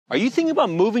Are you thinking about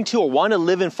moving to or want to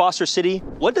live in Foster City?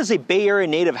 What does a Bay Area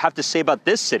native have to say about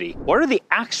this city? What are the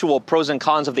actual pros and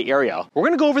cons of the area? We're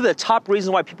going to go over the top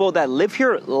reasons why people that live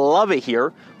here love it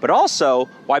here, but also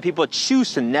why people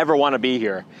choose to never want to be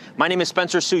here. My name is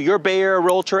Spencer Su, your Bay Area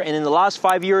realtor, and in the last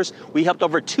 5 years, we helped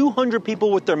over 200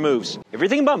 people with their moves. If you're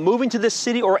thinking about moving to this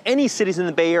city or any cities in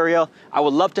the Bay Area, I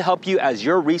would love to help you as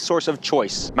your resource of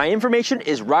choice. My information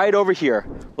is right over here.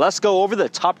 Let's go over the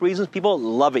top reasons people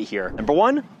love it here. Number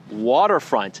one,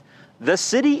 waterfront. The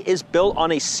city is built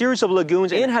on a series of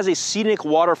lagoons and has a scenic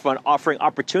waterfront offering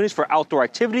opportunities for outdoor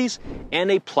activities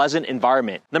and a pleasant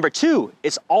environment. Number two,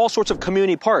 it's all sorts of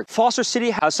community parks. Foster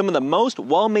City has some of the most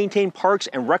well-maintained parks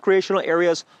and recreational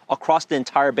areas across the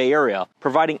entire Bay Area,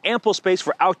 providing ample space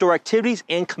for outdoor activities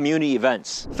and community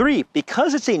events. Three,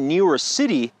 because it's a newer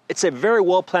city, it's a very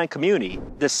well-planned community.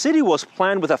 The city was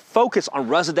planned with a focus on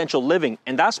residential living,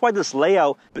 and that's why this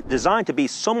layout is designed to be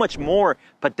so much more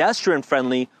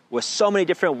pedestrian-friendly with so many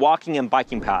different walking and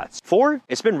biking paths. Four,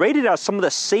 it's been rated as some of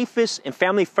the safest and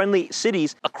family-friendly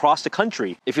cities across the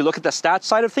country. If you look at the stats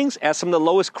side of things, it has some of the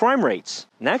lowest crime rates.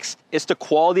 Next, it's the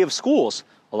quality of schools.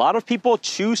 A lot of people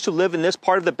choose to live in this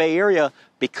part of the Bay Area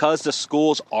because the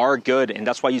schools are good, and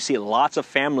that's why you see lots of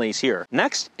families here.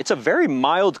 Next, it's a very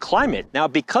mild climate. Now,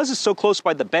 because it's so close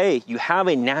by the bay, you have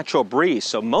a natural breeze,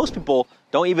 so most people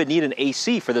don't even need an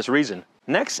AC for this reason.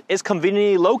 Next, it's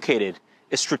conveniently located.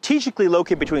 It's strategically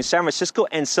located between San Francisco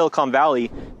and Silicon Valley,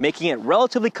 making it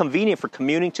relatively convenient for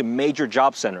commuting to major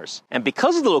job centers. And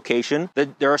because of the location,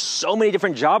 there are so many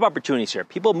different job opportunities here.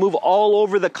 People move all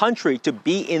over the country to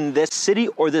be in this city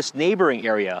or this neighboring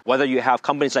area. Whether you have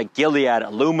companies like Gilead,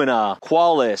 Illumina,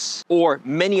 Qualys, or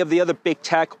many of the other big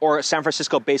tech or San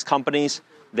Francisco-based companies,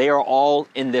 they are all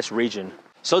in this region.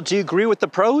 So do you agree with the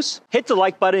pros? Hit the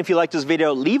like button if you like this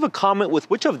video, leave a comment with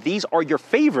which of these are your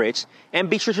favorites,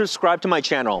 and be sure to subscribe to my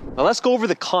channel. Now let's go over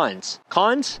the cons.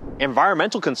 Cons,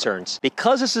 environmental concerns.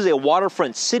 Because this is a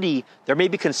waterfront city, there may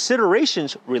be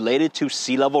considerations related to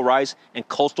sea level rise and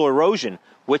coastal erosion,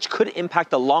 which could impact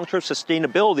the long-term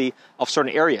sustainability of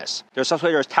certain areas. There's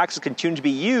taxes continue to be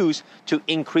used to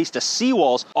increase the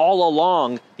seawalls all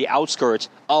along the outskirts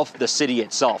of the city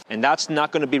itself, and that's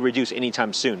not going to be reduced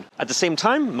anytime soon. At the same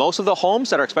time, most of the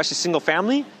homes that are especially single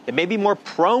family, they may be more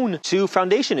prone to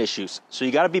foundation issues, so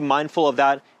you got to be mindful of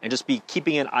that and just be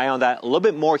keeping an eye on that a little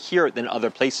bit more here than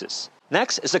other places.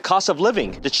 Next is the cost of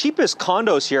living. The cheapest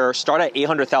condos here start at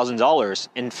 $800,000,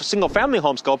 and single-family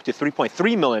homes go up to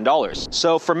 $3.3 million.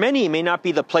 So for many, it may not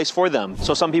be the place for them.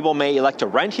 So some people may elect to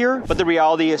rent here, but the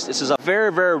reality is this is a very,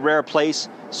 very rare place,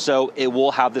 so it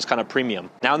will have this kind of premium.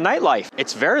 Now, nightlife,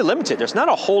 it's very limited. There's not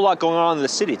a whole lot going on in the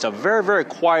city. It's a very, very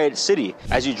quiet city.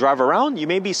 As you drive around, you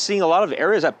may be seeing a lot of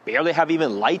areas that barely have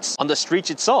even lights on the streets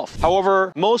itself.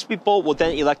 However, most people will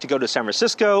then elect to go to San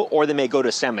Francisco, or they may go to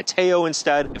San Mateo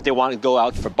instead if they want to go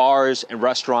out for bars and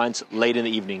restaurants late in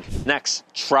the evening. Next,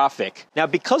 traffic. Now,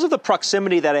 because of the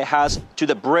proximity that it has to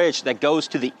the bridge that goes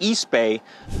to the East Bay,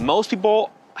 most people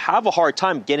have a hard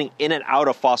time getting in and out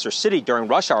of Foster City during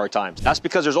rush hour times. That's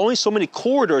because there's only so many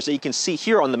corridors that you can see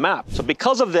here on the map. So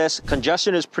because of this,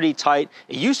 congestion is pretty tight.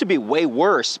 It used to be way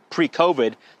worse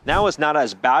pre-COVID. Now it's not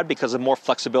as bad because of more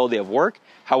flexibility of work.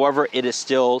 However, it is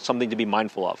still something to be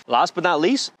mindful of. Last but not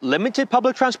least, limited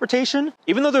public transportation.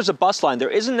 Even though there's a bus line, there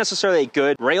isn't necessarily a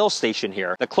good rail station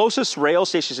here. The closest rail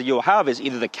stations that you'll have is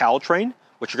either the Caltrain,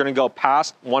 which you're going to go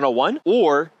past 101,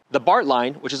 or the BART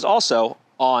line, which is also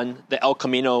on the El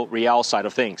Camino Real side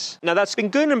of things. Now, that's been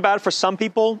good and bad for some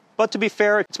people, but to be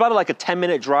fair, it's about like a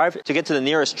 10-minute drive to get to the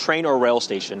nearest train or rail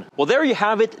station. Well, there you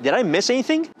have it. Did I miss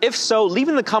anything? If so, leave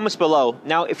in the comments below.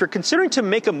 Now, if you're considering to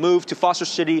make a move to Foster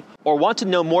City or want to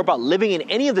know more about living in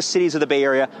any of the cities of the Bay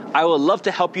Area, I would love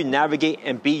to help you navigate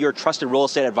and be your trusted real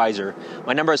estate advisor.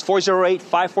 My number is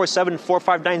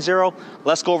 408-547-4590.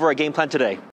 Let's go over our game plan today.